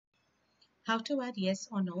How to add yes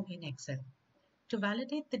or no in Excel. To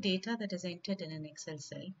validate the data that is entered in an Excel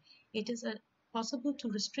cell, it is possible to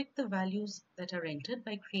restrict the values that are entered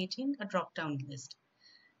by creating a drop-down list.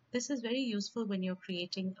 This is very useful when you're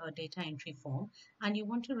creating a data entry form and you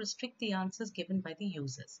want to restrict the answers given by the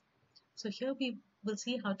users. So here we will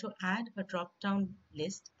see how to add a drop-down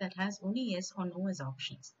list that has only yes or no as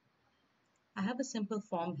options. I have a simple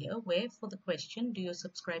form here where for the question, do you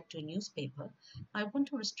subscribe to a newspaper? I want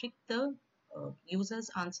to restrict the user's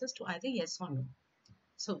answers to either yes or no.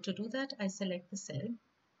 So to do that, I select the cell,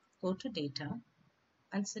 go to data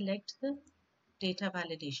and select the data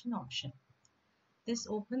validation option. This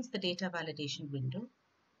opens the data validation window.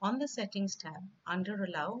 On the settings tab, under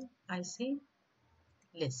allow, I say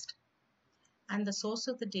list. And the source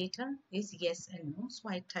of the data is yes and no. So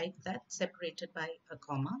I type that separated by a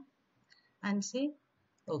comma and say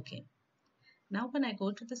OK. Now when I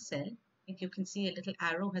go to the cell, you can see a little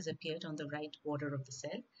arrow has appeared on the right border of the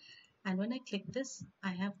cell. And when I click this, I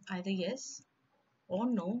have either yes or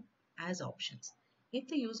no as options. If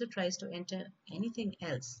the user tries to enter anything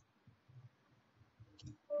else,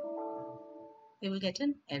 they will get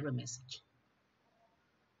an error message.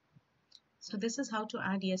 So this is how to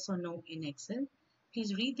add yes or no in Excel.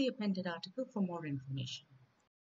 Please read the appended article for more information.